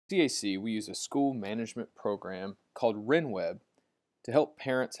CAC, we use a school management program called RenWeb to help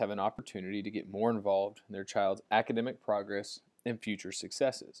parents have an opportunity to get more involved in their child's academic progress and future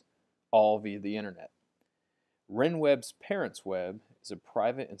successes, all via the internet. RenWeb's Parents Web is a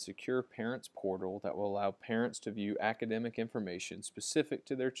private and secure parents portal that will allow parents to view academic information specific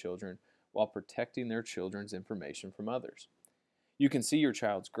to their children while protecting their children's information from others. You can see your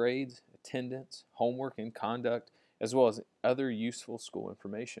child's grades, attendance, homework, and conduct, as well as other useful school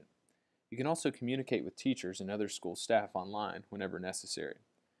information. You can also communicate with teachers and other school staff online whenever necessary.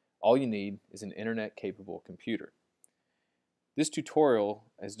 All you need is an internet-capable computer. This tutorial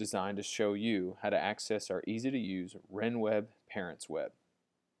is designed to show you how to access our easy-to-use RenWeb Parents Web.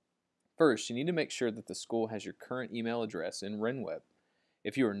 First, you need to make sure that the school has your current email address in RenWeb.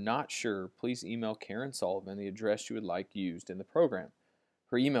 If you are not sure, please email Karen Sullivan the address you would like used in the program.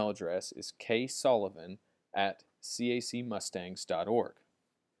 Her email address is ksullivan@cacmustangs.org.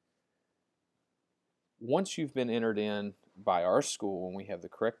 Once you've been entered in by our school and we have the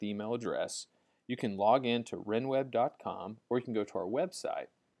correct email address, you can log in to renweb.com, or you can go to our website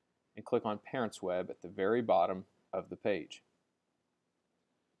and click on Parents Web at the very bottom of the page.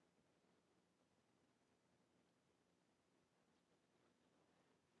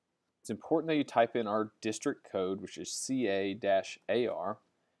 It's important that you type in our district code, which is CA-AR.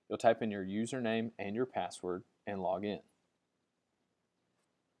 You'll type in your username and your password and log in.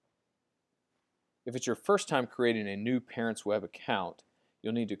 If it's your first time creating a new Parents Web account,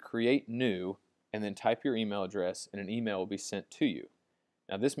 you'll need to create new and then type your email address, and an email will be sent to you.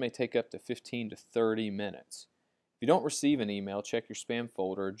 Now, this may take up to 15 to 30 minutes. If you don't receive an email, check your spam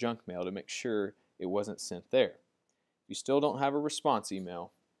folder or junk mail to make sure it wasn't sent there. If you still don't have a response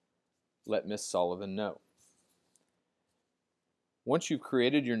email, let Ms. Sullivan know. Once you've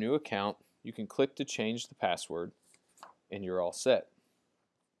created your new account, you can click to change the password and you're all set.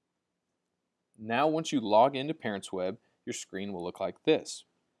 Now, once you log into Parents Web, your screen will look like this.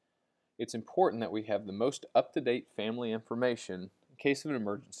 It's important that we have the most up-to-date family information in case of an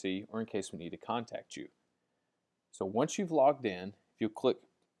emergency or in case we need to contact you. So once you've logged in, if you click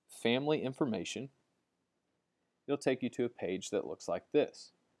Family Information, it'll take you to a page that looks like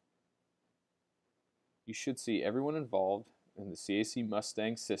this. You should see everyone involved in the CAC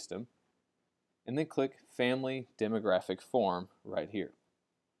Mustang system, and then click Family Demographic Form right here.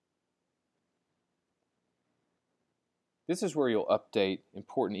 This is where you'll update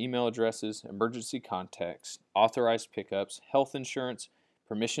important email addresses, emergency contacts, authorized pickups, health insurance,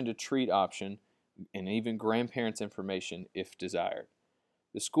 permission to treat option, and even grandparents' information if desired.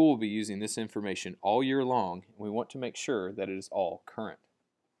 The school will be using this information all year long, and we want to make sure that it is all current.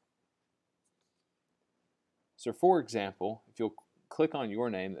 So for example, if you'll click on your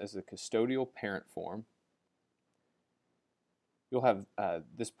name as the custodial parent form, you'll have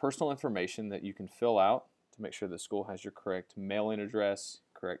this personal information that you can fill out to make sure the school has your correct mailing address,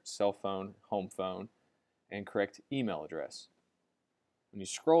 correct cell phone, home phone, and correct email address. When you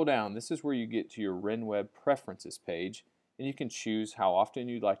scroll down, this is where you get to your RenWeb Preferences page, and you can choose how often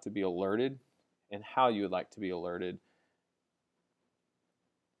you'd like to be alerted and how you would like to be alerted.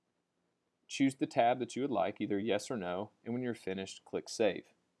 Choose the tab that you would like, either yes or no, and when you're finished, click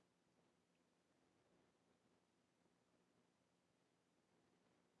Save.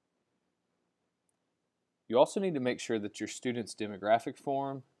 You also need to make sure that your student's demographic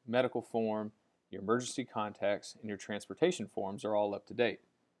form, medical form, your emergency contacts, and your transportation forms are all up to date.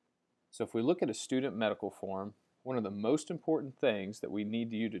 So if we look at a student medical form, one of the most important things that we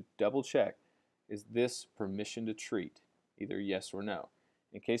need you to double check is this permission to treat, either yes or no.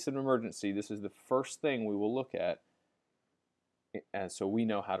 In case of an emergency, this is the first thing we will look at, and so we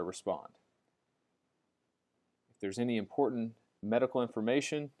know how to respond. If there's any important medical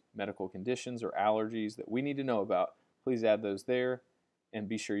information, medical conditions, or allergies that we need to know about, please add those there, and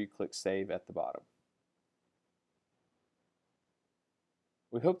be sure you click Save at the bottom.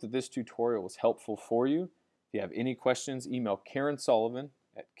 We hope that this tutorial was helpful for you. If you have any questions, email Karen Sullivan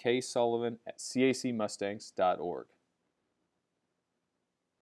at ksullivan@cacmustangs.org.